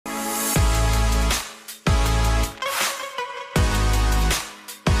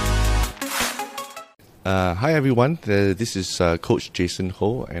Hi everyone, this is Coach Jason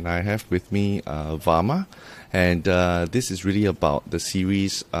Ho, and I have with me Varma, and this is really about the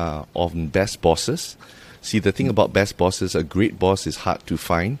series of best bosses. See, the thing about best bosses, a great boss is hard to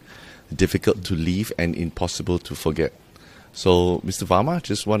find, difficult to leave, and impossible to forget. So, Mr. Varma,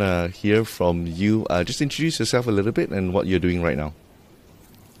 just want to hear from you. Just introduce yourself a little bit and what you're doing right now.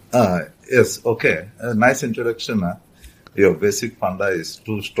 Yes, okay. Nice introduction. Your basic funda is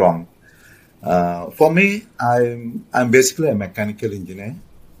too strong. For me, I'm basically a mechanical engineer.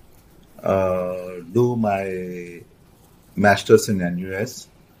 Do my masters in NUS.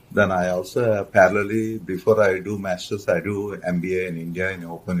 Then I also parallelly before I do masters, I do MBA in India in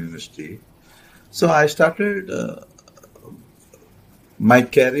Open University. So I started my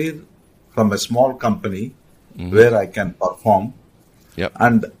career from a small company Mm-hmm. where I can perform, Yep.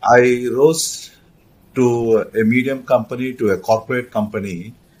 and I rose to a medium company to a corporate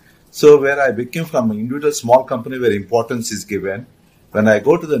company. So where I became from an individual small company where importance is given. When I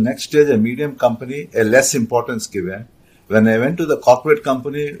go to the next stage, a medium company, a less importance given. When I went to the corporate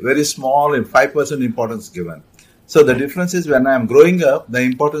company, very small and 5% importance given. So the Right. difference is when I'm growing up, the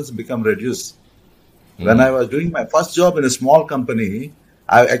importance become reduced. When Mm-hmm. I was doing my first job in a small company,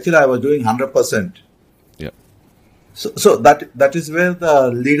 I was doing 100%. Yep. So that is where the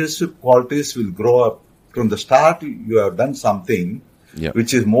leadership qualities will grow up. From the start, you have done something Yep.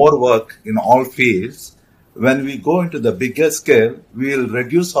 which is more work in all fields. When we go into the bigger scale, we will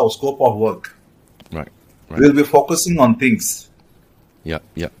reduce our scope of work. Right. Right. We'll be focusing on things. Yep.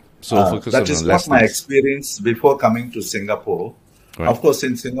 Yep. So focus That on is what less my things. experience before coming to Singapore. Right. Of course,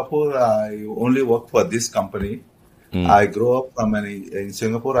 in Singapore, I only work for this company. Mm. I grew up in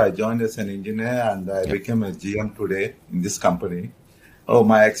Singapore. I joined as an engineer and I Yep. became a GM today in this company. Oh,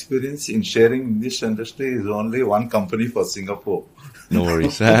 my experience in sharing in this industry is only one company for Singapore. No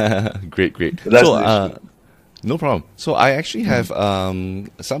worries. Great, great. That's the issue. No problem. So I actually Mm. have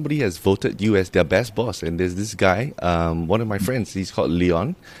somebody has voted you as their best boss, and there's this guy, one of my friends. He's called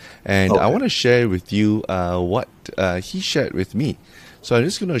Leon, and I Okay. want to share with you what he shared with me. So I'm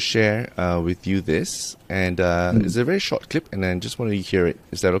just going to share with you this, and Mm. it's a very short clip, and I just want to hear it.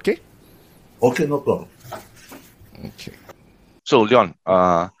 Is that okay? Okay, no problem. Okay. So Leon,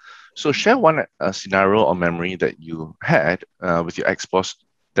 so share one scenario or memory that you had with your ex-boss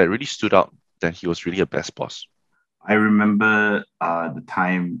that really stood out. That he was really a best boss. I remember the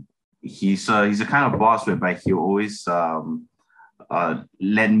time he's a kind of boss whereby he always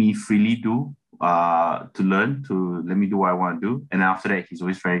let me freely do to learn, to let me do what I want to do, and after that he's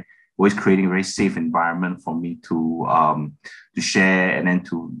always creating a very safe environment for me to share and then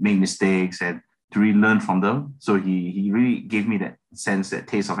to make mistakes and to really learn from them. So he really gave me that sense, that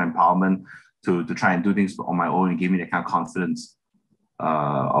taste of empowerment to try and do things on my own, and gave me that kind of confidence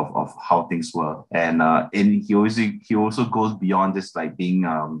of how things were. And he also goes beyond just like being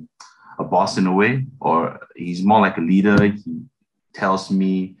a boss in a way, or he's more like a leader. He tells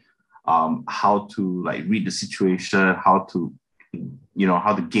me how to like read the situation, how to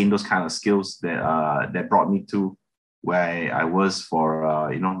gain those kind of skills that brought me to where I was for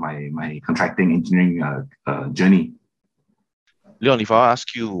my contracting engineering journey. Leon, if I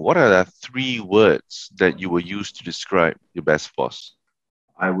ask you, what are the three words that you will use to describe your best boss?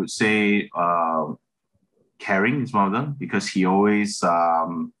 I would say caring is one of them, because he always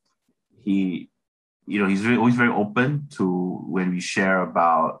he always very open to when we share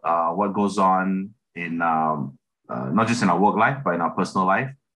about what goes on in not just in our work life but in our personal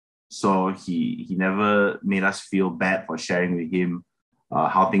life. So he never made us feel bad for sharing with him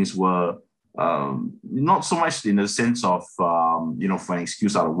how things were. Not so much in the sense of for an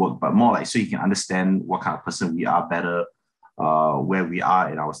excuse out of work, but more like so you can understand what kind of person we are better, where we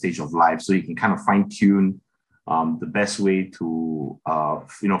are in our stage of life, so you can kind of fine tune the best way to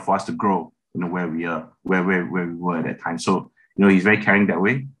for us to grow, where we are, where we were at that time. So he's very caring that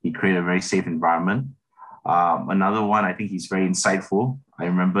way. He created a very safe environment. Another one, I think he's very insightful. I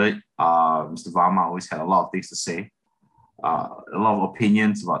remember Mr. Varma always had a lot of things to say, a lot of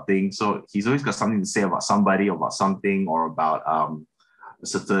opinions about things. So he's always got something to say about somebody, about something, or about a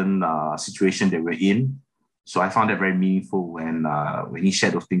certain situation that we're in. So I found that very meaningful when he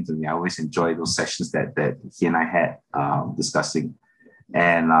shared those things with me. I always enjoy those sessions that he and I had discussing.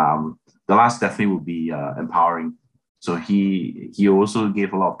 And the last definitely would be empowering. So he also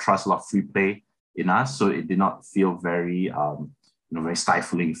gave a lot of trust, a lot of free play in us. So it did not feel very very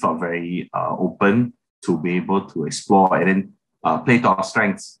stifling. It felt very open to be able to explore and then play to our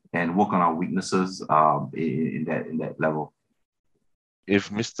strengths and work on our weaknesses in that level. If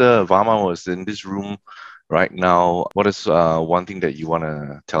Mr. Varma was in this room right now, what is one thing that you want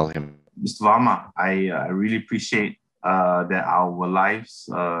to tell him? Mr. Varma, I really appreciate that our lives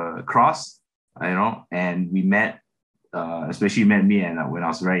crossed, and we met, especially met me and when I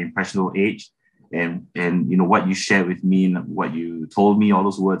was a very impressionable age. And what you shared with me and what you told me, all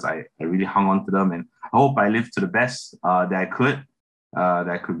those words, I really hung on to them, and I hope I lived to the best that I could.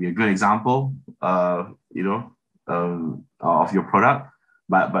 That could be a good example, of your product.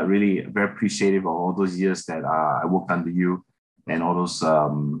 But really very appreciative of all those years that I worked under you, and all those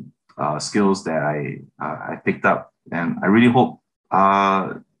skills that I picked up. And I really hope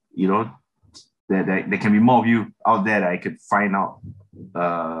that there can be more of you out there that I could find out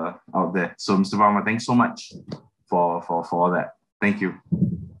there. So, Mr. Varma, thanks so much for all that. Thank you.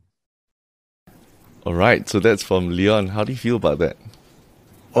 All right, so that's from Leon. How do you feel about that?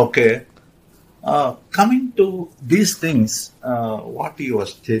 Okay. Coming to these things, what he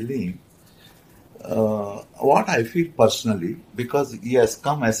was telling, what I feel personally, because he has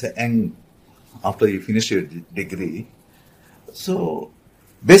come as a young after he finished his degree. So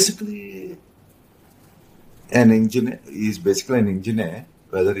basically, an engineer is basically an engineer,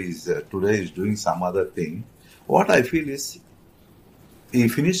 whether he's today is doing some other thing. What I feel is he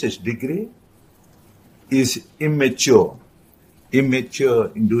finished his degree, is immature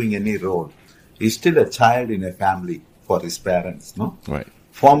in doing any role. He's still a child in a family for his parents, no? Right.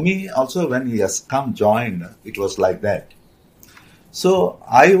 For me, also, when he has come joined, it was like that. So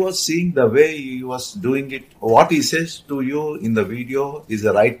I was seeing the way he was doing it. What he says to you in the video is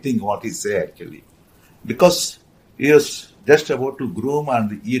the right thing, what he said actually. Because he is just about to groom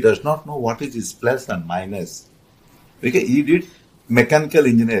and he does not know what is his plus and minus. Okay, he did mechanical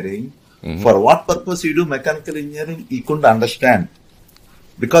engineering. Mm-hmm. For what purpose you do mechanical engineering, he couldn't understand.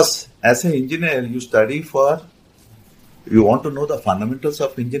 Because as an engineer, you study you want to know the fundamentals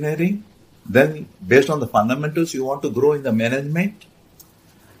of engineering. Then based on the fundamentals, you want to grow in the management.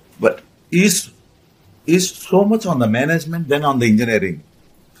 But is so much on the management than on the engineering.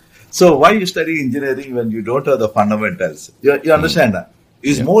 So why you study engineering when you don't have the fundamentals? You understand that?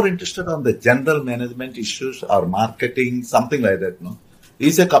 He's more interested on the general management issues or marketing, something like that. No,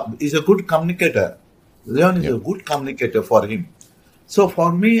 he's a good communicator. Leon is a good communicator for him. So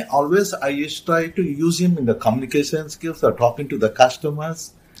for me, always I used to try to use him in the communication skills or talking to the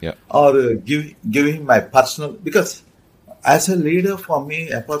customers, or give him my personal, because as a leader for me,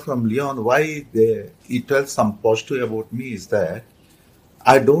 apart from Leon, why he tells some positive about me is that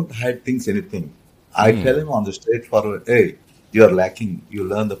I don't hide anything. I tell him on the straightforward, hey, you're lacking. You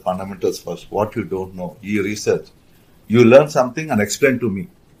learn the fundamentals first. What you don't know, you research. You learn something and explain to me.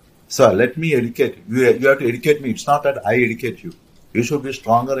 So let me educate you. You have to educate me. It's not that I educate you. You should be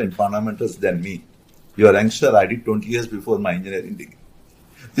stronger in fundamentals than me. You're a youngster. I did 20 years before my engineering degree.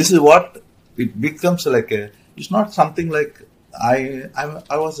 This is what it becomes like it's not something like I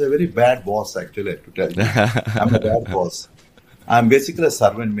was a very bad boss actually, to tell you. I'm a bad boss. I'm basically a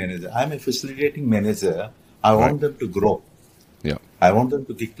servant manager. I'm a facilitating manager. I want them to grow. Yeah. I want them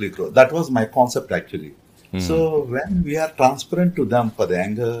to quickly grow. That was my concept actually. So when we are transparent to them, for the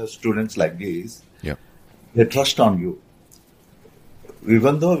younger students like this, they trust on you.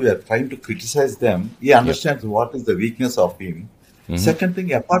 Even though we are trying to criticize them, he understands what is the weakness of him. Second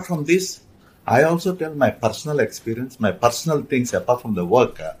thing, apart from this, I also tell my personal experience, my personal things apart from the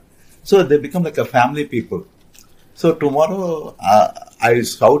work. So they become like a family people. So tomorrow I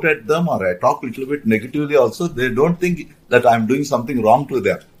shout at them or I talk a little bit negatively also, they don't think that I'm doing something wrong to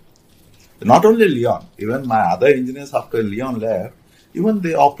them. Not only Leon, even my other engineers after Leon left, even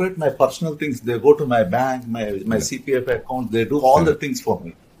they operate my personal things. They go to my bank, my CPF account, they do all the things for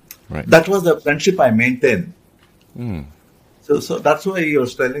me. Right. That was the friendship I maintained. So that's why he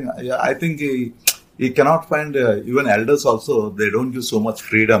was telling, I think he cannot find, even elders also, they don't give so much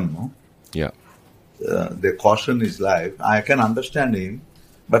freedom. No? Yeah. They caution his life. I can understand him,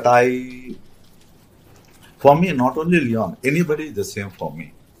 but for me, not only Leon, anybody is the same for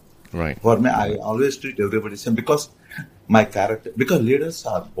me. Right. For me, I always treat everybody the same because my character, because leaders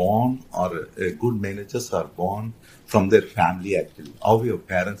are born or good managers are born from their family actually. How your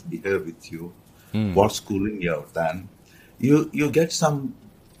parents behave with you, what schooling you have done. You get some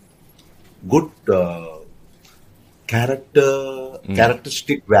good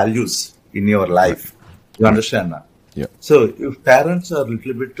characteristic values in your life. You understand that? Yeah. So if parents are a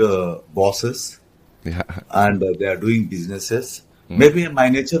little bit bosses and they are doing businesses, maybe my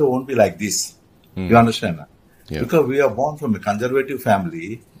nature won't be like this. You understand that? Yeah. Because we are born from a conservative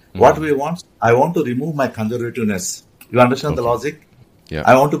family. What we want, I want to remove my conservativeness. You understand the logic? Yeah.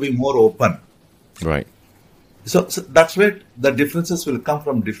 I want to be more open. Right. So that's where the differences will come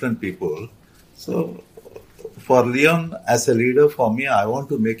from different people. So for Leon as a leader, for me, I want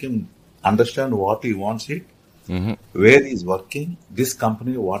to make him understand what he wants it, where he's working, this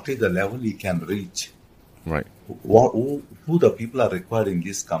company, what is the level he can reach, Right. who the people are required in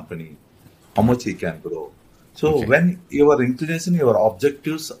this company, how much he can grow. So Okay. when your inclination, your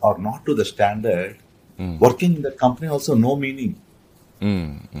objectives are not to the standard, working in the company also no meaning.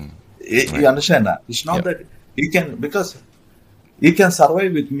 You understand that? It's not Yeah. that he can, because he can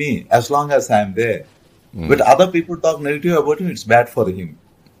survive with me as long as I'm there. But other people talk negative about him, it's bad for him.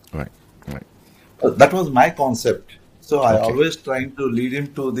 Right. Right. That was my concept. So I Okay. always trying to lead him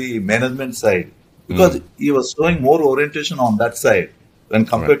to the management side because he was showing more orientation on that side when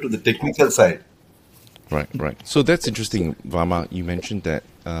compared to the technical side. Right, right. So that's interesting, Varma. You mentioned that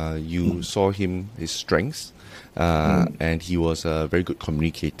you saw his strengths, and he was a very good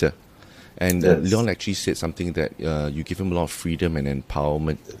communicator. And Yes. Leon actually said something that you give him a lot of freedom and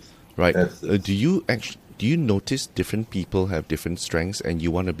empowerment, right? Yes, yes. Do you notice different people have different strengths, and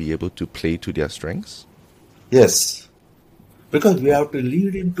you want to be able to play to their strengths? Yes, because we have to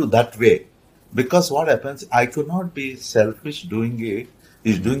lead him to that way. Because what happens, I could not be selfish doing it.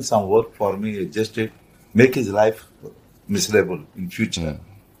 He's doing some work for me, just to make his life miserable in future.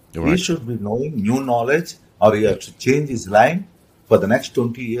 He Right. should be knowing new knowledge, or he has to change his line for the next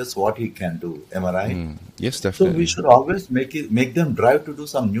 20 years. What he can do, am I right? Yes, So definitely. we should always make them drive to do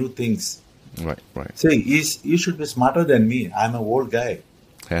some new things. Right, right. Say, he should be smarter than me. I'm an old guy.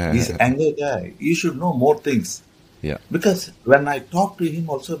 He's an younger guy. He should know more things. Yeah. Because when I talk to him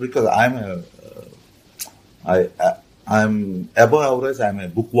also, because I'm above average, I'm a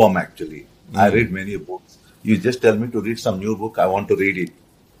bookworm actually. I read many books. You just tell me to read some new book, I want to read it.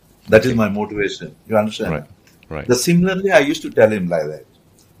 That is my motivation. You understand? Right, right. Similarly, I used to tell him like that.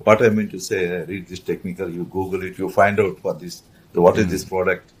 What I mean to say, read this technical, you Google it, you find out for this, what is this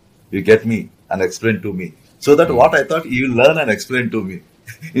product. You get me and explain to me. So that what I thought, you learn and explain to me.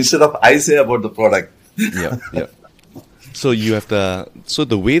 Instead of I say about the product. Yeah, yeah. So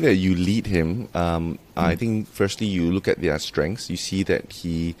the way that you lead him, I think firstly you look at their strengths. You see that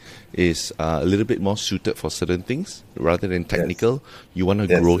he is a little bit more suited for certain things rather than technical. You want to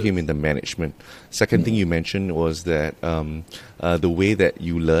Yes, grow yes. him in the management. Second thing you mentioned was that the way that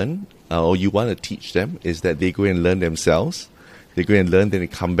you learn or you want to teach them is that they go and learn themselves. They go and learn, then they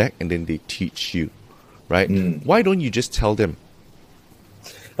come back and then they teach you, right? Why don't you just tell them?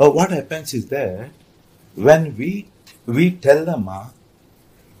 What happens is that when we tell them,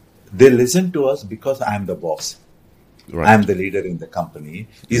 they listen to us because I'm the boss. Right. I'm the leader in the company.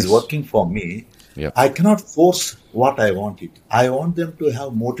 He's Yes. working for me. Yeah. I cannot force what I want it. I want them to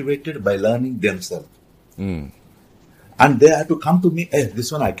have motivated by learning themselves. And they have to come to me, hey,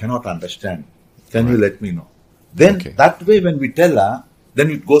 this one I cannot understand. Can you let me know? Then Okay. that way when we tell her, then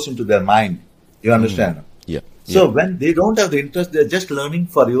it goes into their mind. You understand? Yeah. So yeah. when they don't have the interest, they're just learning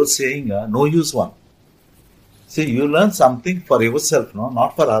for your saying, no use one. See, you learn something for yourself, no,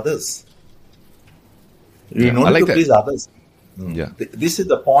 not for others. You Yeah, don't I need like to that. please others. Yeah. This is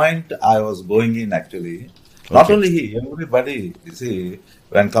the point I was going in actually. Not Okay. only he, everybody. You see,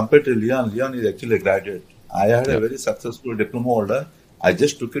 when compared to Leon is actually a graduate. I had Yeah. a very successful diploma holder. I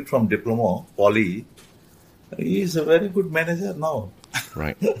just took it from diploma, poly. He is a very good manager now.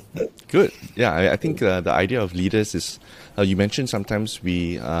 Right. Good. Yeah, I think the idea of leaders is, you mentioned sometimes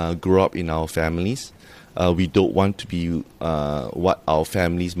we grow up in our families. We don't want to be what our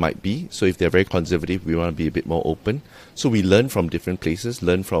families might be. So if they're very conservative, we want to be a bit more open. So we learn from different places,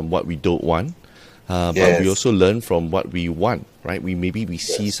 learn from what we don't want. But we Yes. also learn from what we want, right? We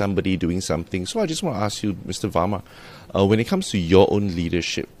see somebody doing something. So I just want to ask you, Mr. Varma, when it comes to your own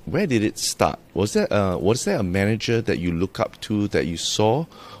leadership, where did it start? Was there a manager that you look up to that you saw,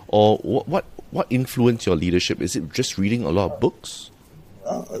 or what influenced your leadership? Is it just reading a lot of books?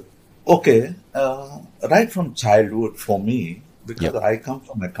 Okay, right from childhood for me, because Yeah. I come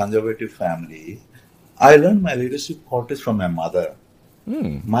from a conservative family, I learned my leadership qualities from my mother.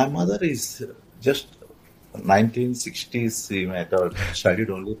 My mother is just 1960s. She might have studied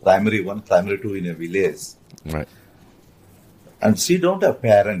only primary one, primary two in a village, Right. and she don't have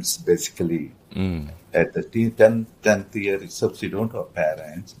parents basically. At the 10th year itself, she don't have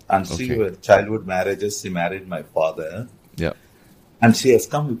parents, and she Okay. were childhood marriages. She married my father. Yeah. And she has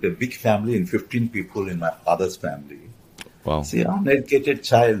come with a big family in 15 people in my father's family. Wow. See, uneducated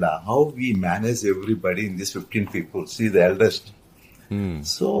child, how we manage everybody in these 15 people. She the eldest.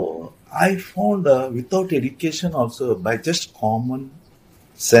 So I found without education also, by just common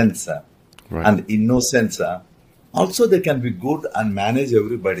sense Right. and innocence, also they can be good and manage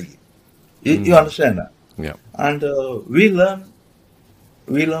everybody. You understand? Yeah. And we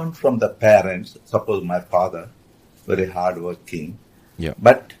learn from the parents. Suppose my father, very hardworking. Yeah.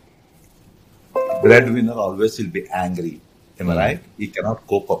 But breadwinner always will be angry. Am I right? He cannot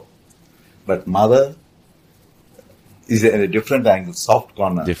cope up. But mother is at a different angle, soft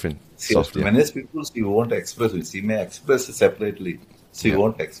corner. Different, She has soft, to yeah. manage people, she won't express it. She may express it separately. She Yeah.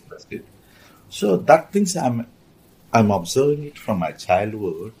 won't express it. So that things I'm observing it from my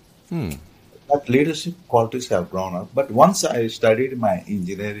childhood. That leadership qualities have grown up. But once I studied my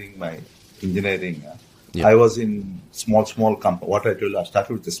engineering, Yeah. I was in small company. What I told you, I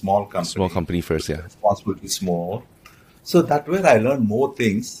started with a small company. Small company first, yeah. Responsibility is more. So that where I learned more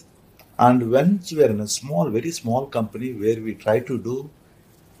things. And when we are in a very small company where we try to do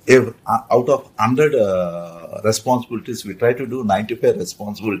out of 100 responsibilities, we try to do 95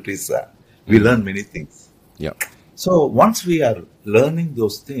 responsibilities. We learn many things. Yeah. So once we are learning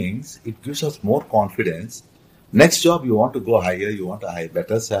those things, it gives us more confidence. Next job, you want to go higher, you want a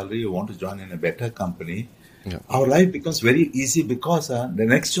better salary, you want to join in a better company. Yeah. Our life becomes very easy because the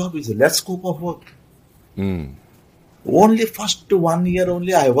next job is a less scope of work. Only first 1 year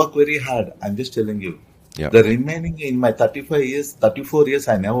only I work very hard. I'm just telling you. Yeah. The remaining in my 34 years,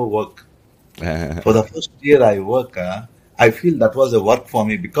 I never work. For the first year I work, I feel that was a work for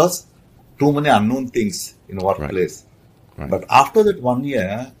me because too many unknown things in workplace. Right. But after that 1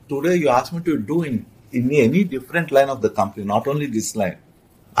 year, today you ask me to do in any different line of the company, not only this line.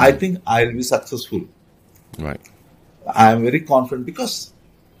 I think I'll be successful. Right. I am very confident because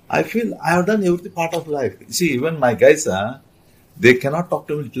I feel I have done every part of life. See, even my guys, they cannot talk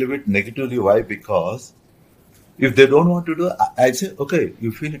to me a little bit negatively. Why? Because if they don't want to do, I say, okay,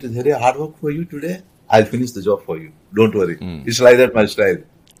 you feel it is very hard work for you today, I'll finish the job for you. Don't worry. It's like that, my style.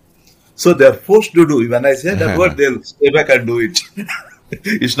 So they're forced to do. When I say that word, they'll stay back and do it.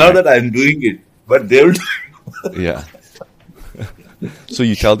 It's not that I'm doing it, but they'll do it. Yeah. So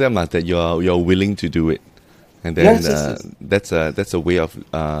you tell them that you're willing to do it, and then Yes. that's a way of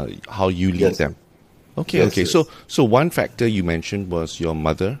how you lead Yes. them. Okay, Yes, okay. yes. So one factor you mentioned was your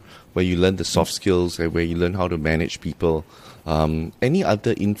mother, where you learned the soft skills and where you learned how to manage people. Any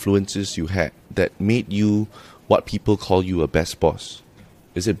other influences you had that made you what people call you a best boss?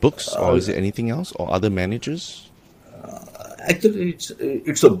 Is it books or is it anything else or other managers? Actually,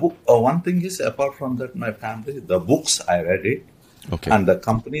 it's a book. One thing is, apart from that, my family, the books I read it, Okay. and the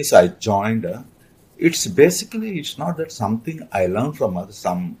companies I joined. It's basically, it's not that something I learned from others.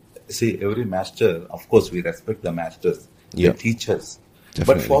 See, every master, of course, we respect the masters, Yeah. the teachers.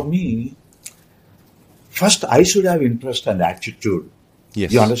 Definitely. But for me, first I should have interest and attitude.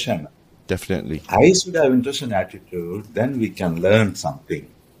 Yes. You understand? Definitely. I should have interest and attitude, then we can learn something.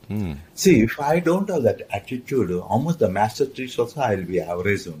 See, if I don't have that attitude, almost the master teacher also, I'll be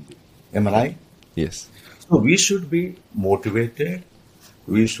average only. Am I right? Yes. So we should be motivated.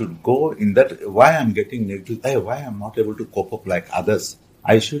 We should go in that. Why I'm getting negative? Why I'm not able to cope up like others?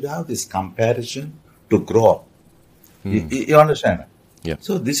 I should have this comparison to grow up. You understand? Yeah.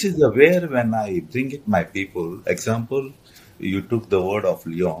 So this is the where when I bring it my people. Example, you took the word of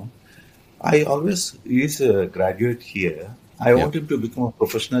Leon. I always is a graduate here. I want him to become a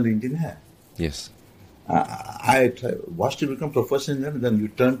professional engineer. Yes. Once to become professional engineer, then you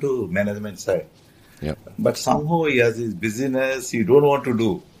turn to management side. Yeah. But somehow he has his business he don't want to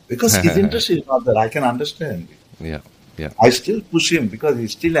do because his interest is not there. I can understand. Yeah. Yeah. I still push him because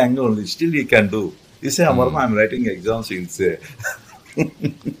he's still angry only. Still he can do. He say, Amarma, I'm writing exams. He'll say,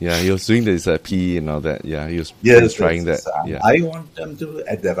 Yeah. He was doing this PE and all that. Yeah. He was yes, trying yes, that. yes. Yeah. I want them to,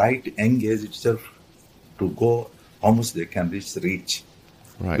 at the right young age itself, to go almost they can reach.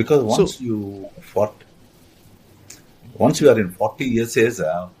 Right. Because once So, you are in 40 years age,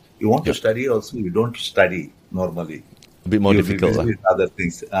 you want to study also, you don't study normally. a bit more You'll be difficult. busy with other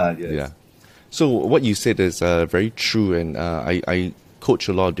things. Yes. Yeah. So what you said is very true, and I coach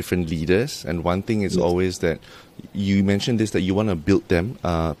a lot of different leaders, and one thing is always that you mentioned this that you want to build them,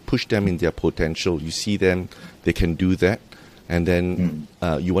 push them in their potential. You see them, they can do that, and then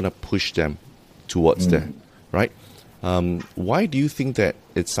you want to push them towards that, right? Why do you think that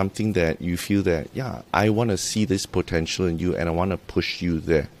it's something that you feel that, I want to see this potential in you and I want to push you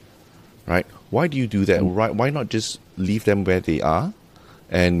there, right? Why do you do that? Why not just leave them where they are?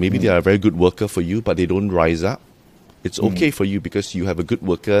 And maybe they are a very good worker for you, but they don't rise up. It's okay for you because you have a good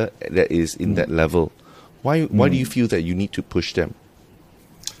worker that is in that level. Why do you feel that you need to push them?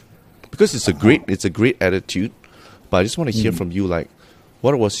 Because it's a great attitude, but I just want to hear from you, like,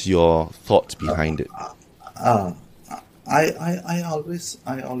 what was your thoughts behind it? I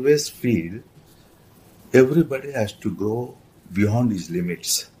always feel everybody has to grow beyond his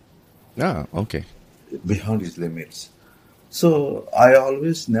limits. Okay. Beyond his limits. So I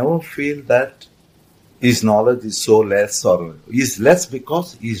always never feel that his knowledge is so less, or is less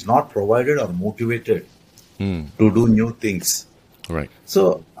because he is not provided or motivated to do new things. Right.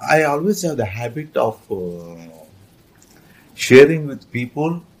 So I always have the habit of sharing with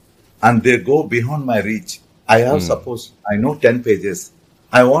people, and they go beyond my reach. I have, suppose, I know 10 pages.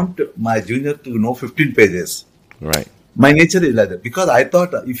 I want my junior to know 15 pages. Right. My nature is like that because I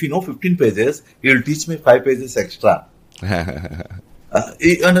thought if you know 15 pages, he will teach me 5 pages extra.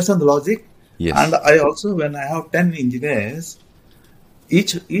 You understand the logic? Yes. And I also, when I have 10 engineers,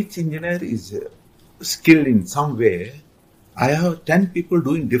 each engineer is skilled in some way. I have 10 people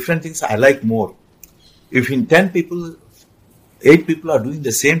doing different things I like more. If in 10 people, 8 people are doing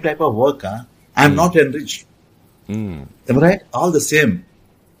the same type of work, I'm not enriched. Am I right? All the same.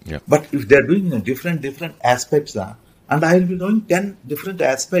 Yeah. But if they're doing different aspects, and I will be doing 10 different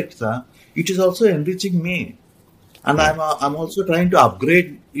aspects, it is also enriching me. And I'm also trying to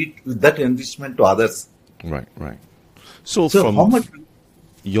upgrade it with that enrichment to others. Right. So So how from much?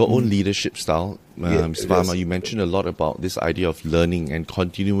 your own leadership style, Yes, Mr. Varma, yes. you mentioned a lot about this idea of learning and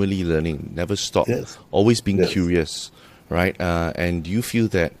continually learning, never stop, Yes. always being Yes. curious, right? And you feel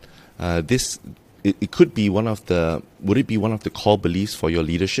that it could be would it be one of the core beliefs for your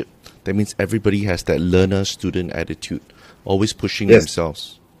leadership? That means everybody has that learner-student attitude, always pushing Yes.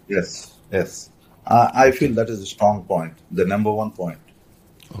 themselves. Yes. I feel that is a strong point, the number one point.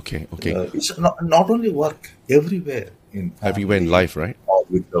 Okay. It's not only work, everywhere in Everywhere in family life, right? or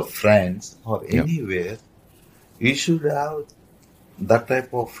with your friends or Yeah. anywhere, you should have that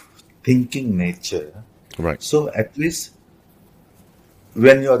type of thinking nature. Right. So at least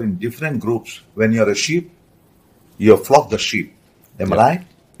when you're in different groups, when you're a sheep, you flock the sheep. Am I Yeah. right?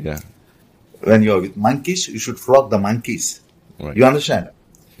 Yeah. When you're with monkeys, you should flock the monkeys. Right. You understand?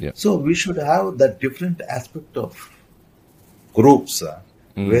 Yeah. So we should have that different aspect of groups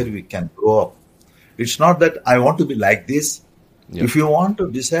where we can grow up. It's not that I want to be like this. Yeah. If you want to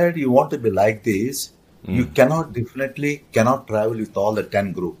decide you want to be like this, you definitely cannot travel with all the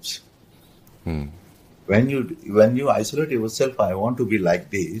 10 groups. When you isolate yourself, I want to be like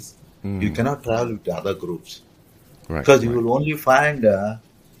this, you cannot travel with the other groups. Right. Because you will only find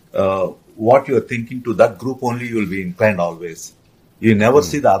what you are thinking to that group only you will be inclined always. You never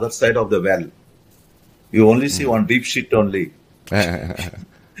see the other side of the well. You only see one deep shit only.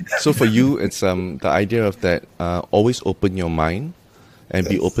 So for you, it's the idea of that always open your mind and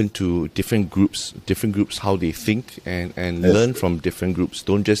be Yes. open to different groups how they think and Yes. learn from different groups.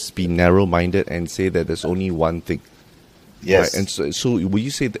 Don't just be narrow-minded and say that there's only one thing. Yes. Right? And so will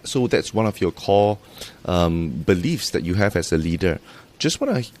you say that, so that's one of your core beliefs that you have as a leader. Just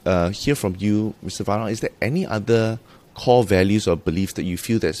want to hear from you, Mr. Varma, is there any other core values or beliefs that you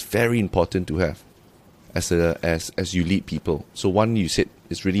feel that's very important to have as you lead people? So one, you said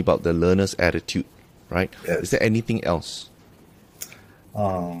it's really about the learner's attitude, right? Yes. Is there anything else?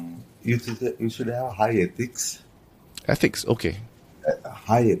 You should have high ethics. Ethics, okay.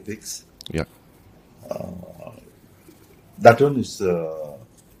 High ethics. Yeah. That one is,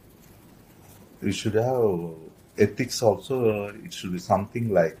 you should have ethics also. It should be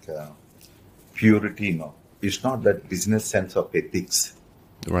something like purity, It's not that business sense of ethics.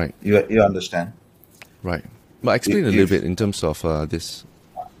 Right. You understand? Right. But explain a little bit in terms of this.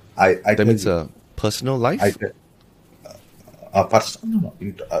 I That tell means you, personal life? I tell,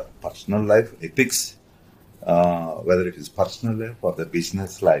 personal life ethics, whether it is personal life or the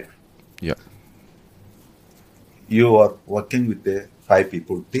business life. Yeah. You are working with a 5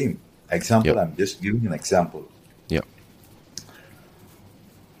 people team. Example, Yep. I'm just giving an example. Yeah.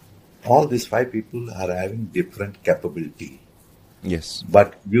 All these 5 people are having different capability, Yes.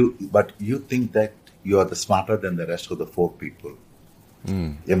 but you think that you are the smarter than the rest of the 4 people.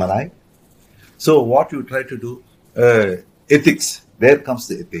 Am I right? So what you try to do, ethics. There comes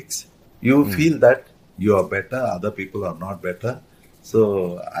the ethics. You feel that you are better, other people are not better,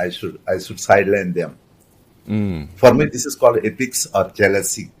 so I should sideline them. For me, this is called ethics or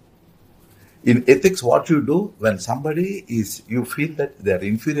jealousy. In ethics, what you do when somebody you feel that they are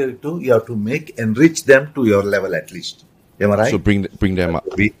inferior to, you have to enrich them to your level at least. Am I right? So bring them up.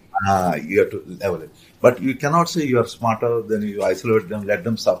 You have to level it. But you cannot say you are smarter, then you isolate them, let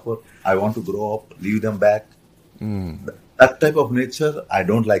them suffer. I want to grow up, leave them back. That type of nature, I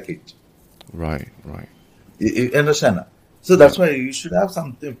don't like it. Right. You understand? So that's why you should have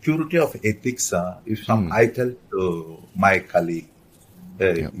some purity of ethics. If I tell to my colleague,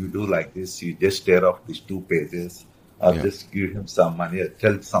 hey, you do like this, you just tear off these 2 pages, or just give him some money, or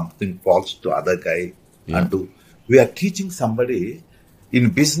tell something false to other guy, and do. We are teaching somebody. In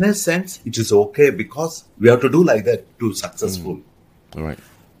business sense, it is okay because we have to do like that to successful. Right.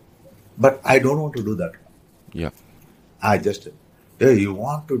 But I don't want to do that. Yeah. I just, hey, you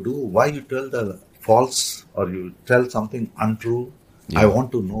want to do, why you tell the false or you tell something untrue? I Yeah.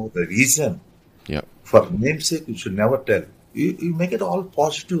 want to know the reason. Yeah. For namesake, you should never tell. You make it all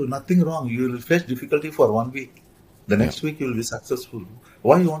positive, nothing wrong. You will face difficulty for 1 week. The Yeah. next week you will be successful.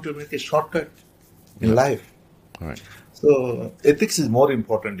 Why you want to make a shortcut in Yeah. life? All right. So ethics is more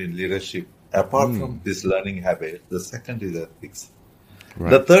important in leadership. Apart Mm. from this learning habit, the second is ethics. The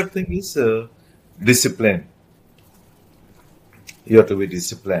Right. third thing is discipline. You have to be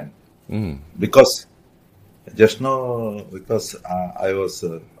disciplined Mm. because just now, because I was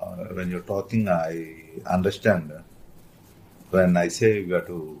when you're talking, I understand when I say we have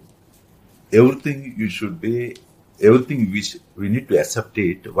to everything you should be everything which we need to accept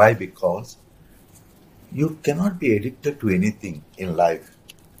it. Why? Because you cannot be addicted to anything in life.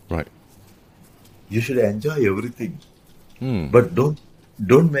 Right. You should enjoy everything, Mm. but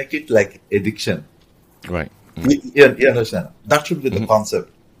don't make it like addiction. Right. You understand? That should be the concept.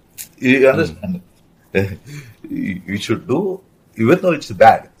 You understand? You should do, even though it's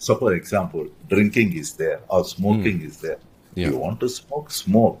bad. So, for example, drinking is there or smoking is there. Yeah. You want to smoke,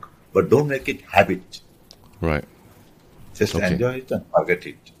 smoke, but don't make it habit. Right. Just Okay. enjoy it and forget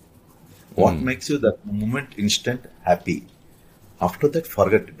it. What makes you that moment instant happy? After that,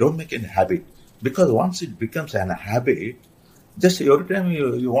 forget it. Don't make it a habit. Because once it becomes an habit, just every time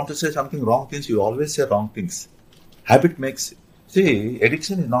you want to say something wrong things, you always say wrong things. Habit makes, see,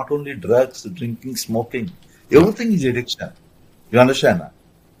 addiction is not only drugs, drinking, smoking. Everything is addiction. You understand?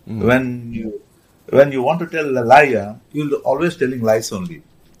 When you want to tell a lie, you'll always telling lies only.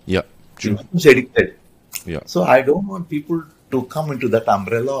 Yeah. You True. become addicted. Yeah. So I don't want people to come into that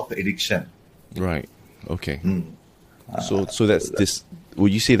umbrella of addiction. Right. Okay. So that's this.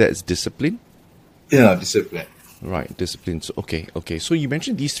 Would you say that's discipline? Discipline. Right, discipline. So, okay. So you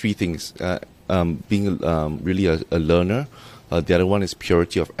mentioned these three things: being really a learner. The other one is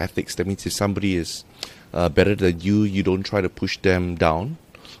purity of ethics. That means if somebody is better than you, you don't try to push them down,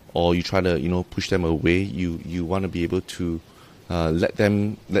 or you try to push them away. You want to be able to let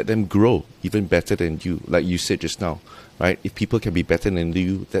them grow even better than you. Like you said just now, right? If people can be better than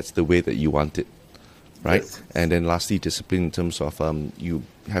you, that's the way that you want it. Right. Yes. And then lastly, discipline in terms of you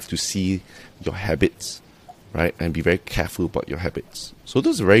have to see your habits, right, and be very careful about your habits. So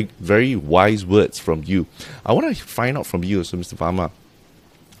those are very, very wise words from you. I want to find out from you, so Mr. Varma,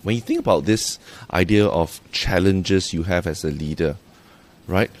 when you think about this idea of challenges you have as a leader,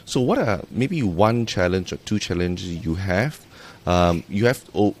 right? So what are maybe one challenge or two challenges you have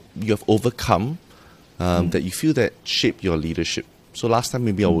overcome that you feel that shape your leadership? So last time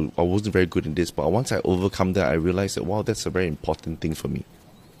maybe I wasn't very good in this, but once I overcome that, I realized that, wow, that's a very important thing for me.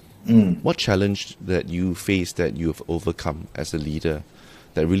 What challenge that you face that you have overcome as a leader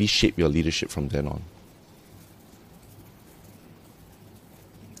that really shaped your leadership from then on?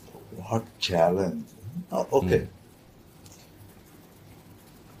 What challenge? Oh, okay.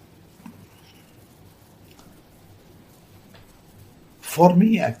 For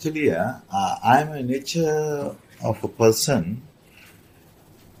me, actually, I'm a nature of a person.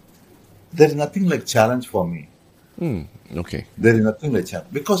 There is nothing like challenge for me. Okay. There is nothing like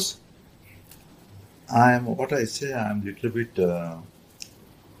challenge because I'm what I say. I'm little bit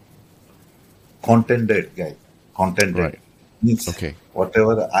contented guy. Contented Right. means Okay.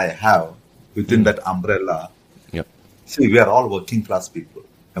 whatever I have within that umbrella. Yep. See, we are all working class people.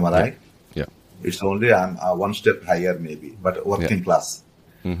 Am I right? Yeah. It's only I'm one step higher maybe, but working class.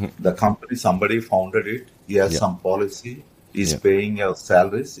 The company, somebody founded it. He has Yeah. some policy. He's Yeah. paying our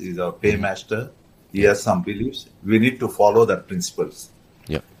salaries. He's our paymaster. He has some beliefs. We need to follow that principles.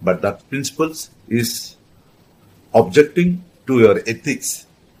 Yeah. But that principles is objecting to your ethics.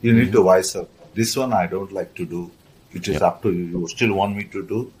 You need to wise up. This one I don't like to do. It is Yeah. up to you. You still want me to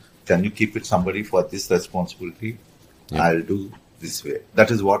do? Can you keep it somebody for this responsibility? Yeah. I'll do this way.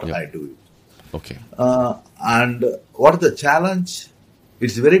 That is what Yeah. I do. Okay. And what is the challenge?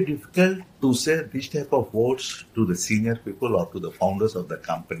 It's very difficult to say these type of words to the senior people or to the founders of the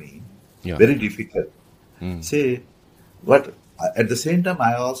company. Yeah. Very difficult. Say, but at the same time,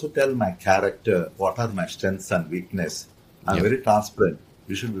 I also tell my character what are my strengths and weakness. I'm Yeah. very transparent.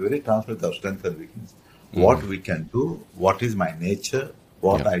 You should be very transparent of strength and weakness. What we can do, what is my nature,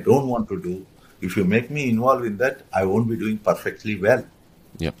 what Yeah. I don't want to do. If you make me involved in that, I won't be doing perfectly well.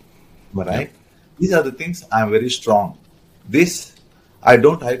 Yep. Am I right? These are the things I'm very strong. This, I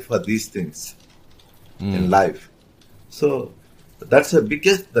don't hide for these things in life. So that's the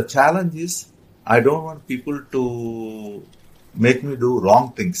biggest, the challenge is I don't want people to make me do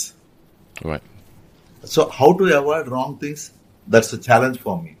wrong things. Right. So how to avoid wrong things? That's a challenge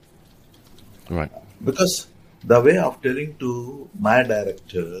for me. Right. Because the way of telling to my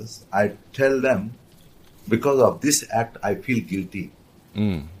directors, I tell them, because of this act, I feel guilty.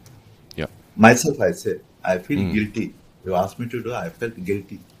 Yeah. Myself, I say, I feel Mm. guilty. You asked me to do, I felt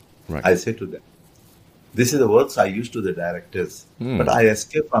guilty. Right. I say to them. This is the words I use to the directors. But Mm. I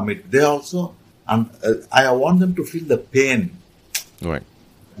escape from it. They also, I want them to feel the pain. Right.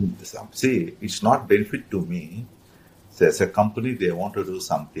 See, it's not benefit to me. So as a company, they want to do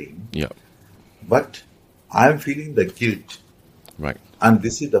something. Yeah. But I'm feeling the guilt. Right. And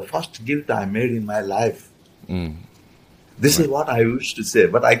this is the first guilt I made in my life. This is Right. what I used to say.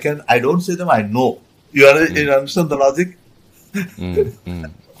 But I don't say them, I know. You understand the logic?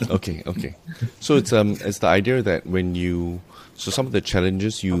 Okay, okay. So it's the idea that so some of the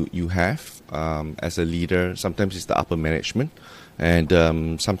challenges you have as a leader, sometimes it's the upper management,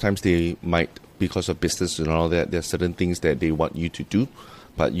 and sometimes they might, because of business and all that, there are certain things that they want you to do,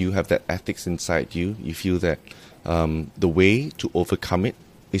 but you have that ethics inside you. You feel that the way to overcome it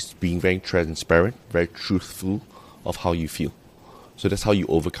is being very transparent, very truthful of how you feel. So that's how you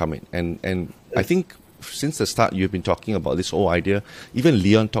overcome it. And I think since the start, you've been talking about this whole idea. Even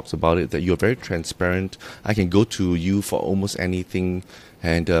Leon talks about it, that you're very transparent. I can go to you for almost anything.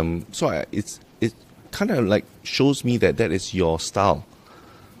 And it kind of like shows me that is your style.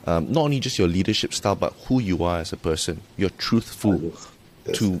 Not only just your leadership style, but who you are as a person. You're truthful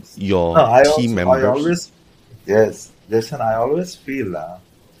Yes, to yes. your No, team members. yes, Jason, I always feel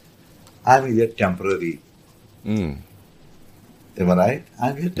I'm here temporary. Mm, Am I right?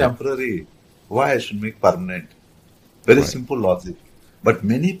 I'm here yeah, temporary. Why I should make permanent? Very right, simple logic. But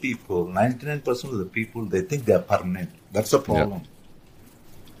many people, 99% of the people, they think they are permanent. That's the yeah, problem.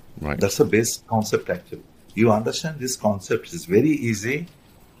 right, That's the base concept actually. You understand this concept, it's very easy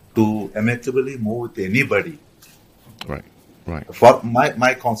to amicably move with anybody. right, right. For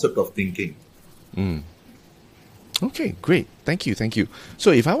my concept of thinking. Okay, great. Thank you, thank you.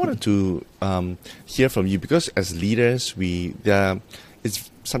 So, if I wanted to hear from you, because as leaders,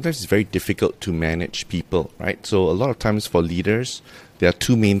 it's very difficult to manage people, right? So, a lot of times for leaders, there are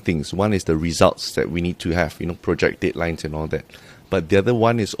two main things. One is the results that we need to have, project deadlines and all that. But the other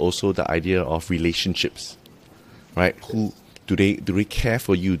one is also the idea of relationships, right? Who do they care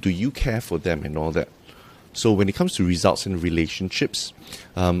for you? Do you care for them and all that? So, when it comes to results and relationships,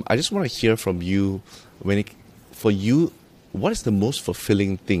 I just want to hear from you for you, what is the most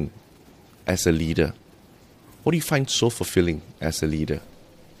fulfilling thing as a leader? What do you find so fulfilling as a leader?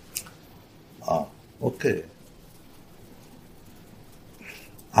 Okay.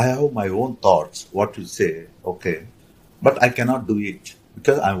 I have my own thoughts, what to say, okay. But I cannot do it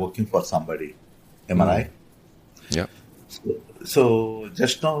because I'm working for somebody. Am I right? Yeah, So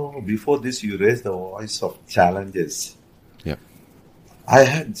just now, before this, you raised the voice of challenges. yeah, I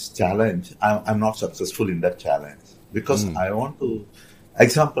had this challenge. I'm not successful in that challenge because I want to.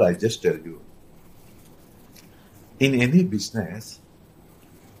 Example, I just tell you. In any business,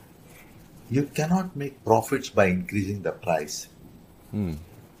 you cannot make profits by increasing the price.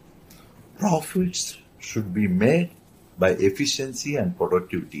 Profits should be made by efficiency and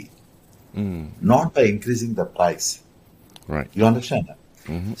productivity, not by increasing the price. right, You understand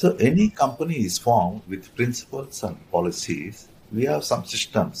that? So any company is formed with principles and policies. We have some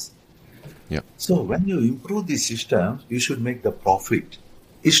systems. yeah, So when you improve the systems, you should make the profit.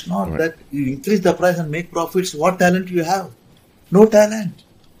 It's not right, that you increase the price and make profits. What talent you have? No talent.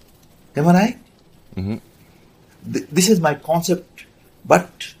 Am I right? This is my concept.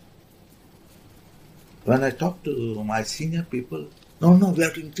 But when I talk to my senior people, no, we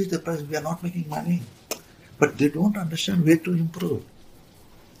have to increase the price. We are not making money. But they don't understand where to improve.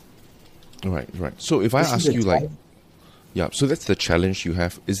 right, right. So if I This is ask a you, like, challenge. yeah, so that's the challenge you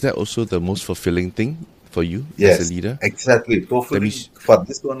have. Is that also the most fulfilling thing for you as a Yes, leader? exactly. That Fulfilling means, for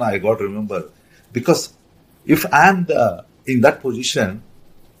this one, I got to remember. Because if I'm in that position,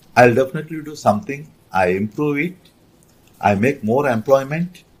 I'll definitely do something. I improve it. I make more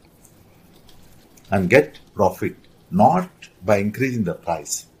employment and get profit, not by increasing the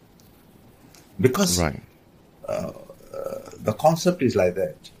price. Because right, the concept is like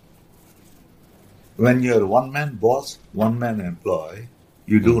that. When you're one man boss, one man employee,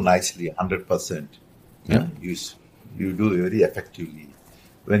 you do nicely, 100%. yeah, You do very effectively.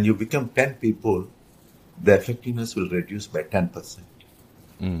 When you become 10 people, the effectiveness will reduce by 10%.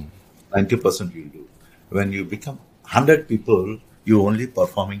 90% you'll do. When you become 100 people, you're only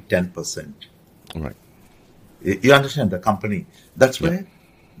performing 10%. right, You understand the company. That's yeah, why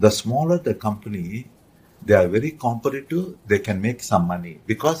the smaller the company, they are very competitive, they can make some money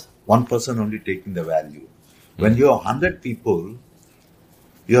because one person only taking the value. When you have 100 people,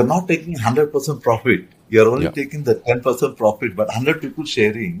 You're not taking 100% profit. You're only Yeah. taking the 10% profit, but 100 people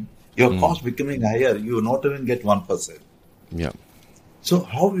sharing, your Mm. cost becoming higher. You will not even get 1%. Yeah. So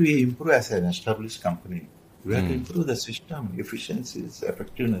how do we improve as an established company? We have to Mm. improve the system, efficiencies,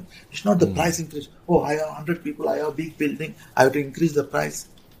 effectiveness. It's not the Mm. price increase. Oh, I have 100 people, I have a big building, I have to increase the price.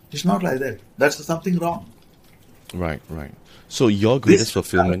 It's not like that. That's something wrong. Right. Right. So your This, greatest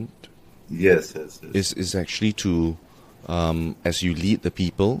fulfillment yes, yes, yes. is actually to, as you lead the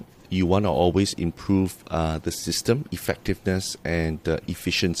people, you want to always improve the system effectiveness and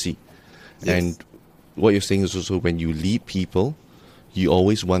efficiency. Yes. And what you're saying is also when you lead people, you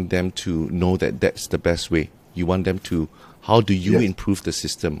always want them to know that that's the best way. You want them to, how do you Yes. improve the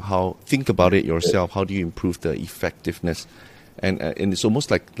system? How, think about it yourself. How do you improve the effectiveness? And it's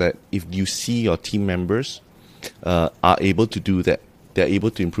almost like that if you see your team members are able to do that, they're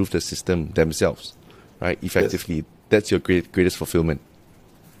able to improve the system themselves, right? Effectively. That's your greatest fulfillment.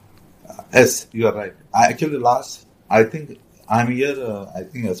 Yes, you are right. I think I'm here, I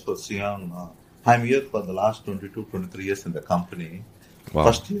think as per Sian, I'm here for the last 22, 23 years in the company. Wow.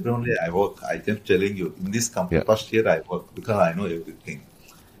 First year only I work. I just telling you, in this company, Yeah. first year I work because I know everything.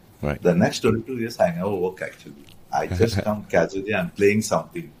 Right. The next 22 years I never work actually. I just come casually and playing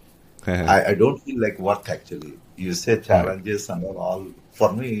something. I don't feel like work actually. You say challenges and all.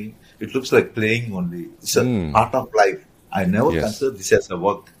 For me, it looks like playing only. It's a Mm. part of life. I never Yes. consider this as a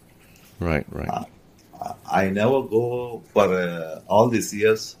work. Right. Right. I never go for all these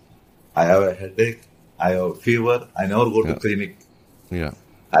years. I have a headache. I have a fever. I never go to Yeah. clinic. Yeah.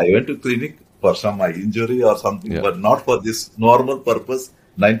 I went to clinic for some injury or something, Yeah. but not for this normal purpose.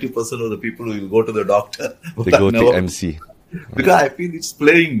 90% of the people will go to the doctor, but They I go to never, MC. because I feel it's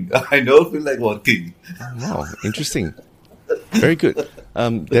playing. I never feel like working. Wow, interesting. Very good.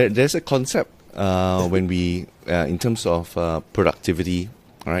 There's a concept when we, in terms of productivity,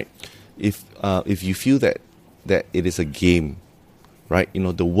 all right? If you feel that it is a game, right? You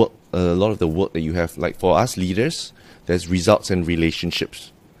know, the work, a lot of the work that you have, like for us leaders, there's results and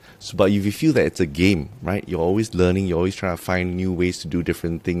relationships. So, but if you feel that it's a game, right? You're always learning, you're always trying to find new ways to do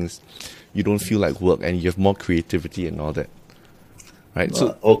different things. You don't feel like work, and you have more creativity and all that, right?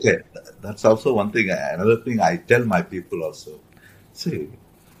 So, Okay, that's also one thing. Another thing I tell my people also. See,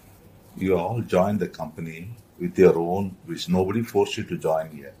 you all join the company with your own wish. Nobody forced you to join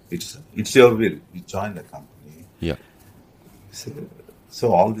here. It's your will. You join the company. yeah,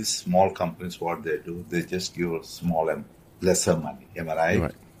 So all these small companies, what they do, they just give us small and lesser money. Am I right?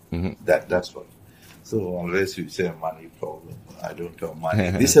 right. Mm-hmm. That's what. So always you say money problem. I don't have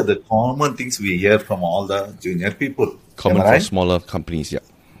money. These are the common things we hear from all the junior people. Common Am I for right? smaller companies, yeah.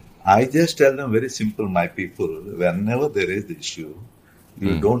 I just tell them very simple, my people. Whenever there is the issue,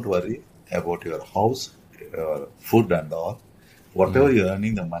 you don't worry about your house, your food and all. Whatever you're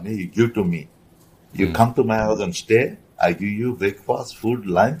earning the money, you give to me. You come to my house and stay. I give you breakfast, food,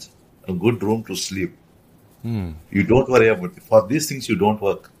 lunch, a good room to sleep. You don't worry about it. For these things, you don't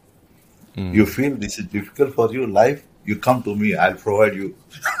work. You feel this is difficult for you, life, you come to me. I'll provide you.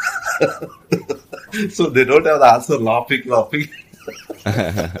 So they don't have the answer, laughing.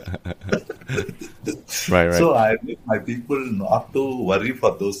 Right. So I make my people not to worry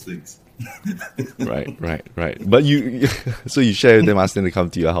for those things. Right. But so you share with them, ask them to come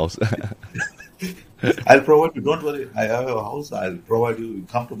to your house. I'll provide you. Don't worry. I have a house. I'll provide you. You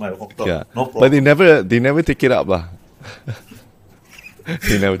come to my hometown. Yeah. No problem. But they never take it up, lah.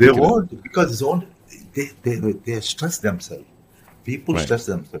 They never They take it up. won't, because it's only, they stress themselves. People Right. stress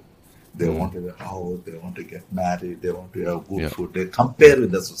themselves. They want to have a house. They want to get married. They want to have good Yeah. food. They compare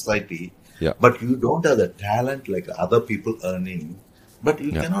with the society. Yeah. But you don't have the talent like other people earning. But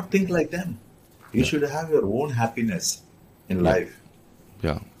you Yeah. cannot think like them. You should have your own happiness in life.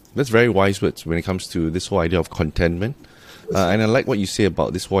 Yeah, that's very wise words when it comes to this whole idea of contentment. And I like what you say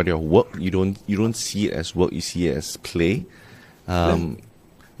about this whole idea of work. You don't see it as work. You see it as play, and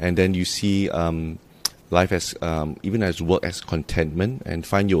then you see life as even as work as contentment, and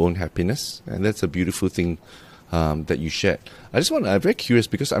find your own happiness. And that's a beautiful thing that you shared. I'm very curious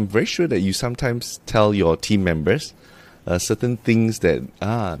because I'm very sure that you sometimes tell your team members certain things that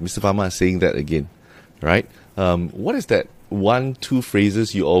Mr. Varma is saying that again, right? What is that 1-2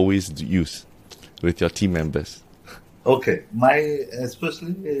 phrases you always use with your team members? Okay,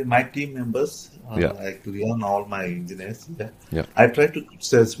 especially my team members, Yeah. like Leon, all my engineers. Yeah. I try to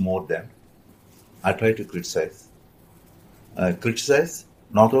criticize more than I try to criticize. Criticize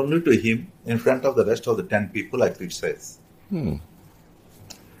not only to him, in front of the rest of the 10 people, I criticize.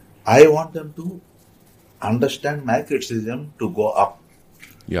 I want them to understand my criticism to go up.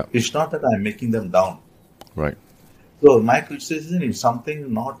 Yeah, It's not that I'm making them down. right. So my criticism is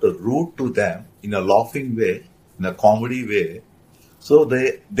something not rude to them in a laughing way, in a comedy way. So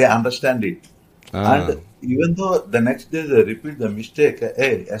they understand it. Ah, And even though the next day they repeat the mistake,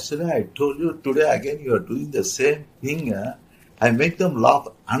 hey, yesterday I told you, today again you are doing the same thing. I make them laugh,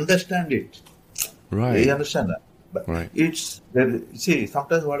 understand it. right, You understand that? But right. see,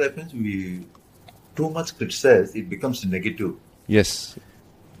 sometimes what happens, we too much criticize, it becomes negative. Yes,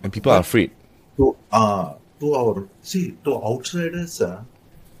 and people are But afraid. to outsiders,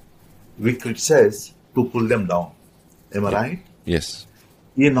 we criticize to pull them down. Am I Yeah. right? Yes.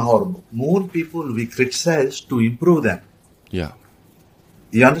 In our more people, we criticize to improve them. Yeah.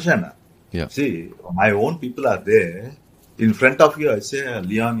 You understand that? Yeah. See, my own people are there. In front of you, I say,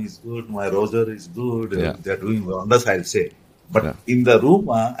 Leon is good, my Roger is good, Yeah. they're doing wonders, I'll say. But Yeah. in the room,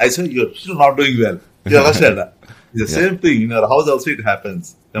 I say, you're still not doing well. You understand that? The Yeah. same thing in our house also it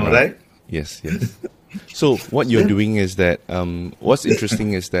happens. Am I right? Yes. Yes. So what you're Same. doing is that what's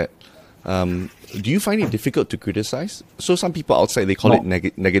interesting is that do you find it difficult to criticize? So some people outside they call No,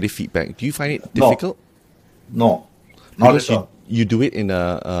 it negative feedback. Do you find it no, difficult no, not because at all. you do it in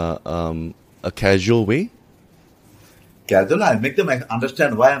a casual way? Casual, I make them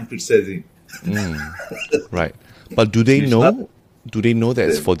understand why I'm criticizing. Right. But do they It's not, know? Do they know that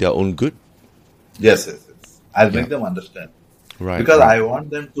it's for their own good? yes, yes, yes. I'll Yeah. make them understand. Right. Because Right. I want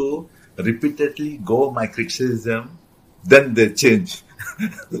them to repeatedly go my criticism, then they change.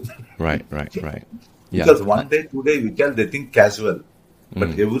 Right. Right. Right. Yeah. Because one day, 2 day, we tell they think casual.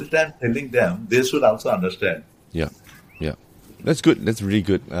 But every time telling them, they should also understand. Yeah, yeah, that's good. That's really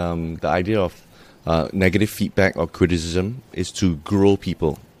good. The idea of negative feedback or criticism is to grow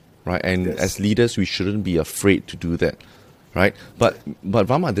people, right? And as Yes. leaders, we shouldn't be afraid to do that, right? But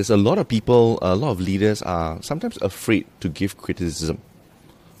Vama, there's a lot of people, a lot of leaders are sometimes afraid to give criticism,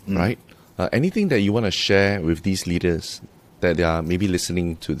 right? Anything that you want to share with these leaders that they are maybe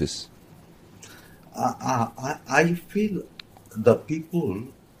listening to this? I feel the people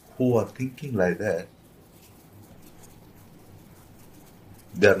who are thinking like that,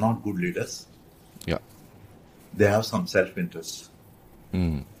 they are not good leaders. Yeah, They have some self-interest.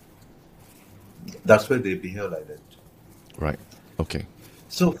 That's why they behave like that. right. Okay.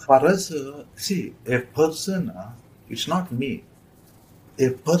 So for us, see, a person, it's not me. A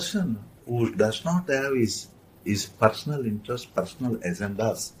person who does not have his personal interest, personal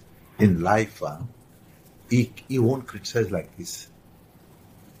agendas in life, he won't criticize like this.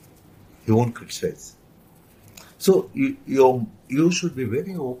 He won't criticize. So you should be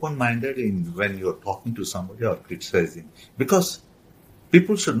very open-minded in when you're talking to somebody or criticizing, because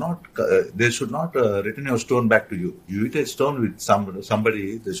people should not they should not return your stone back to you. You hit a stone with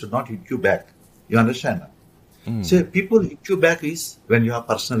somebody, they should not hit you back. You understand? So people hit you back is when you have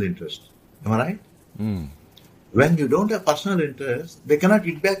personal interest. Am I right? When you don't have personal interest, they cannot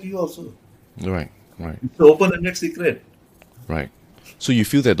hit back you also. Right. Right. It's an open-ended secret. Right. So you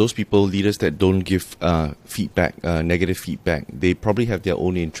feel that those people, leaders that don't give feedback, negative feedback, they probably have their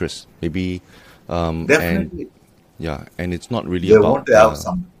own interests, maybe, and Definitely, yeah, and it's not really they about want to have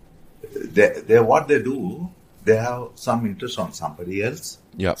some. They what they do. They have some interest on somebody else.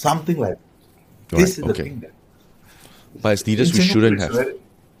 yeah, Something like that. right, This is the okay. thing that But as in leaders, we Singapore shouldn't it's have. very.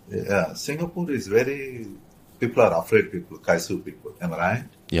 Yeah, Singapore is very. People are afraid. People, Kaisu people. Am I right?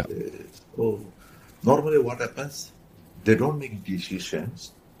 Yeah, So normally, what happens? They don't make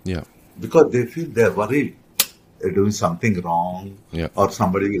decisions yeah, because they feel they're worried they're doing something wrong yeah, or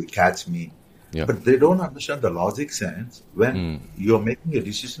somebody will catch me. yeah, But they don't understand the logic sense. When you're making a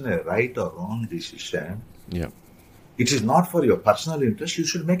decision, a right or wrong decision, yeah, it is not for your personal interest. You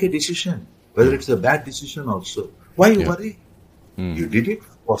should make a decision, whether it's a bad decision also. Why you yeah, worry? You did it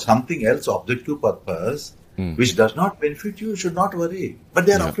for something else, objective purpose, which does not benefit you. You should not worry. But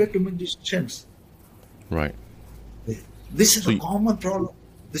they are yeah, afraid to make decisions. right. This is So, a common problem.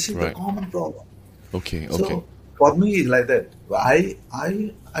 This is the right, common problem. okay, okay, So for me, it's like that.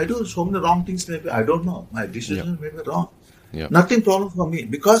 I do so many wrong things. Maybe I don't know. My yeah, decision may be wrong. yeah, Nothing problem for me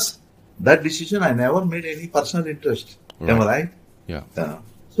because that decision I never made any personal interest. Am I right, right? yeah,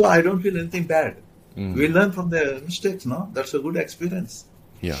 So I don't feel anything bad. We learn from the mistakes. No, that's a good experience.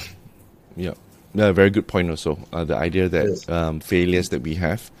 yeah, yeah. Yeah, very good point also. The idea that Yes. failures that we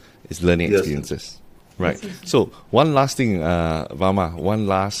have is learning Yes. experiences. Right. So one last thing, Vama, one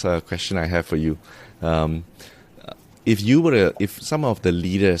last question I have for you. If some of the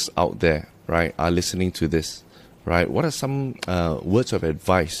leaders out there, right, are listening to this, right, what are some words of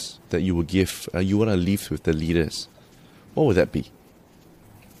advice that you would give, you want to leave with the leaders? What would that be?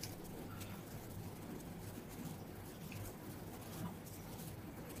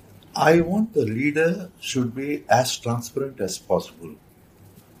 I want the leader should be as transparent as possible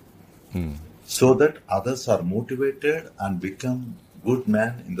so that others are motivated and become good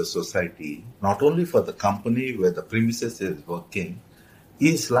men in the society, not only for the company where the premises is working.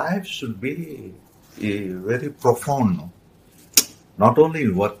 His life should be very profound, no? Not only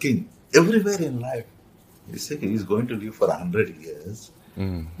in working, everywhere in life. You see, he is going to live for 100 years.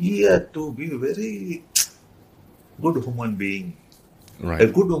 He had to be very good human being. A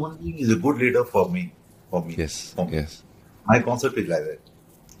Right. good human being is a good leader for me. For me. Yes. For me. Yes. My concept is like that.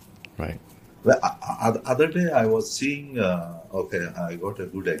 Right. Well, other day I was seeing, okay, I got a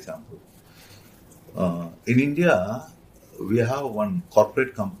good example. In India, we have one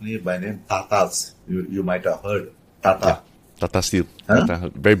corporate company by name Tata's. You might have heard Tata. Yeah. Tata Steel. Huh?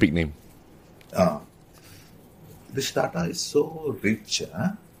 Tata, very big name. Uh, this Tata is so rich,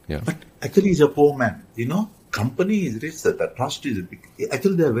 huh? Yeah. But actually he's a poor man. You know, company is rich, the trust is big.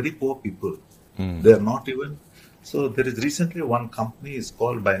 Actually, they are very poor people. They are not even. So there is recently one company is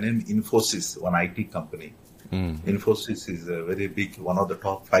called by name Infosys, one IT company. Infosys is a very big, one of the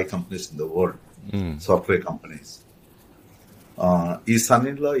top 5 companies in the world, software companies. His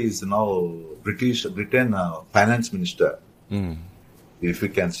son-in-law is now Britain finance minister. If you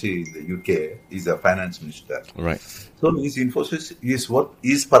can see in the UK, he's a finance minister. Right. So his Infosys,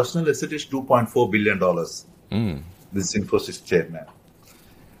 his personal asset is $2.4 billion. This Infosys chairman.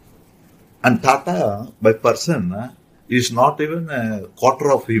 And Tata, by person, is not even a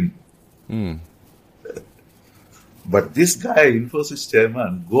quarter of him. But this guy, Infosys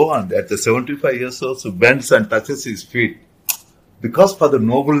chairman, go on at the 75 years old, so bends and touches his feet. Because for the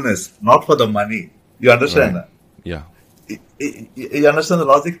nobleness, not for the money. You understand Right. Yeah. You understand the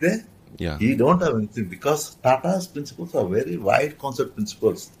logic there? Yeah. He don't have anything because Tata's principles are very wide concept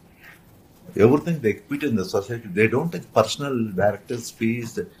principles. Everything they put in the society, they don't take personal directors'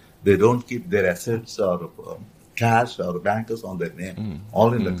 fees. They don't keep their assets or cash or bankers on their name,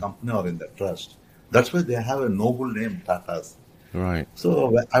 all in the company or in the trust. That's why they have a noble name, Tata's. Right.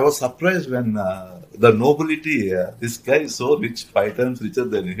 So I was surprised when the nobility, this guy is so rich, 5 times richer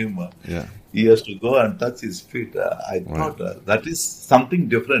than him. Yeah. He has to go and touch his feet. I thought that is something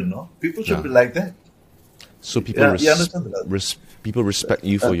different, no? People should Yeah. be like that. So people Yeah, you understand that? people respect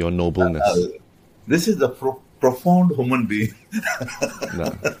you for your nobleness. This is the profound human being.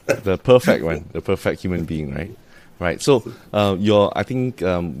 The perfect one, the perfect human being, right? Right. So, I think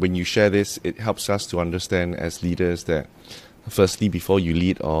when you share this, it helps us to understand as leaders that, firstly, before you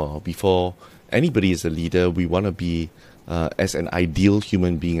lead or before anybody is a leader, we want to be as an ideal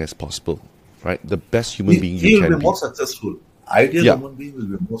human being as possible, right? The best human being He you will can be be. more successful. Ideal Yeah. human being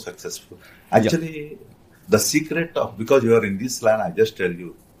will be more successful. Actually, the secret of, because you are in this line, I just tell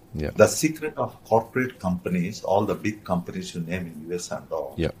you, Yeah. the secret of corporate companies, all the big companies you name in US and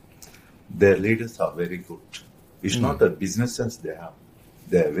all, Yeah. their leaders are very good. It's not a business sense they have.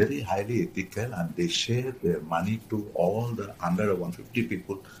 They are very highly ethical and they share their money to all the under 150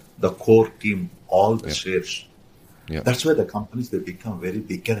 people, the core team, all the shares. Yeah. That's why the companies, they become very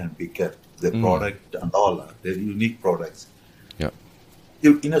bigger and bigger. Their product and all, their unique products. Yeah.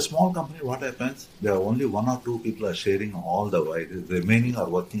 In a small company, what happens? There are only 1 or 2 people are sharing all the while. The remaining are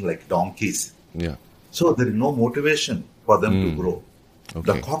working like donkeys. Yeah. So there is no motivation for them to grow.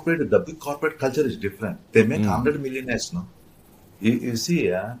 Okay. The big corporate culture is different. They make 100 millionaires, no? You see,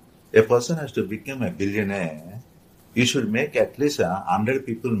 a person has to become a billionaire. You should make at least 100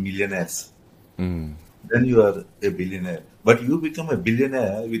 people millionaires. Then you are a billionaire. But you become a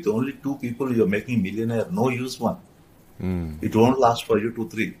billionaire with only 2 people you are making millionaire. No use one. It won't last for you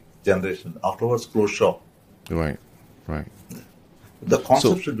 2-3 generations. Afterwards, close shop. Right. Right. The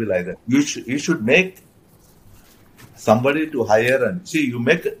concept should be like that. You should make somebody to hire and see. You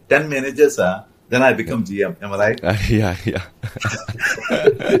make 10 managers, then I become GM. Am I right? Yeah. Yeah.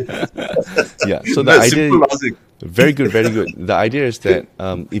 Yeah. So the That's idea, simple logic. very good, very good. The idea is that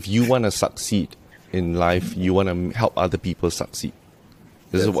if you want to succeed in life, you want to help other people succeed.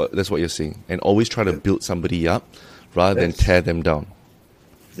 That's what you're saying, and always try to build somebody up rather than Yes. tear them down.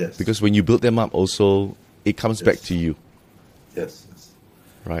 Yes. Because when you build them up, also it comes back to you, Yes.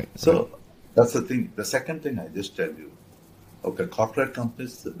 right? So that's the thing. The second thing I just tell you. Okay, corporate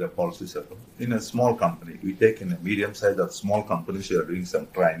companies, the policies are in a small company. We take in a medium size or small companies, you are doing some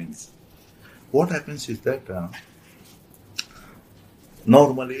trainings. What happens is that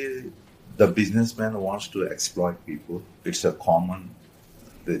normally the businessman wants to exploit people. It's a common.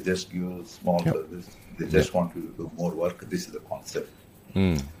 They just give small service. They just want to do more work. This is the concept.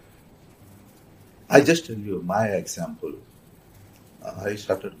 I just tell you my example. I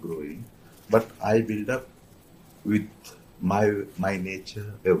started growing, but I build up with my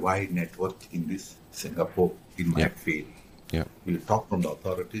nature, a wide network in this Singapore in my Yeah. field. Yeah. We talk from the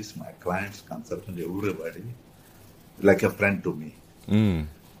authorities, my clients, consultants, everybody, like a friend to me. Mm.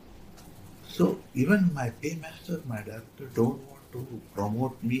 So even my paymaster, my director don't want to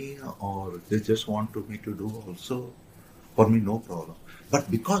promote me or they just want me to do also. For me, no problem. But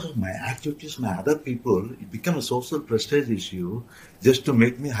because of my activities, my other people, it became a social prestige issue just to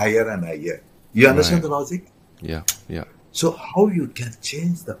make me higher and higher. You understand Right. the logic? Yeah. Yeah. So how you can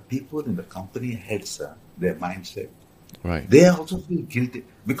change the people in the company heads, their mindset? Right. They also feel guilty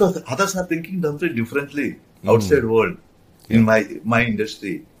because others are thinking something differently Mm. outside world in Yeah. my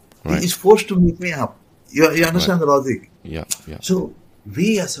industry. Right. It's forced to make me up. You Right. understand the logic? Yeah. Yeah. So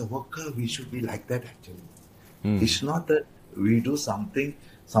we as a worker, we should be like that actually. Mm. It's not that we do something,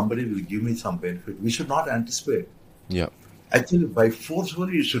 somebody will give me some benefit. We should not anticipate. Yeah. Actually, by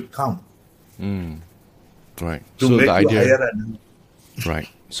forcefully, it should come Mm. Right. to So the make you idea. higher and Right.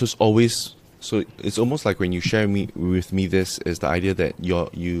 So it's always so it's almost like when you share with me this is the idea that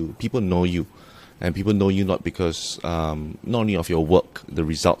you people know you, and people know you not because not only of your work, the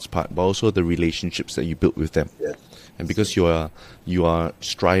results part, but also the relationships that you build with them, yes, and because you are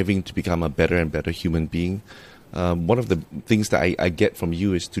striving to become a better and better human being. One of the things that I get from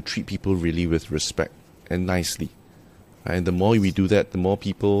you is to treat people really with respect and nicely. Right? And the more we do that, the more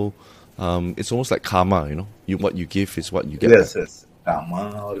people. It's almost like karma, you know. What you give is what you get yes, back. yes. Karma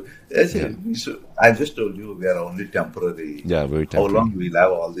or yes, Yeah. we should, I just told you we are only temporary. Yeah, very How temporary. long we'll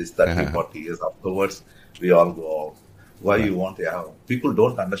have all these 30, 40 years afterwards, we all go out. Why Right. you want to have? People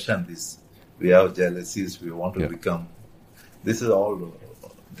don't understand this. We have jealousies, we want to Yeah. become. This is all,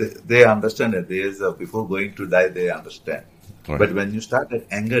 they understand at days before going to die, they understand. Right. But when you start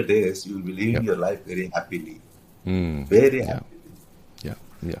at younger days, you will be living Yep. your life very happily. Mm. Very Yeah. happily. Yeah.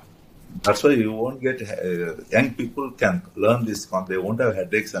 Yeah. That's why you won't get, young people can learn this, they won't have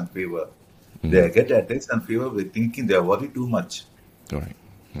headaches and fever. They get headaches and fever with thinking they are worried too much. All right.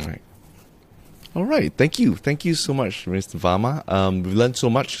 All right. All right. Thank you. Thank you so much, Mr. Varma. We've learned so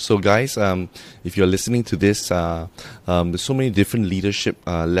much. So, guys, if you're listening to this, there's so many different leadership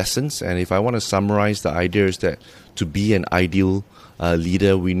lessons. And if I want to summarize, the idea is that to be an ideal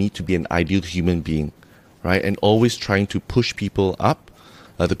leader, we need to be an ideal human being, right? And always trying to push people up.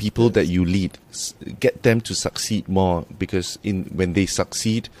 The people that you lead, get them to succeed more, because when they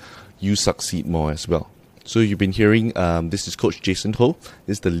succeed, you succeed more as well. So you've been hearing, this is Coach Jason Ho,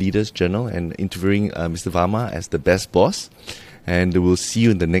 this is the Leaders Journal, and interviewing Mr. Varma as the best boss. And we'll see you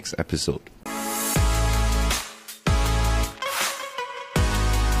in the next episode.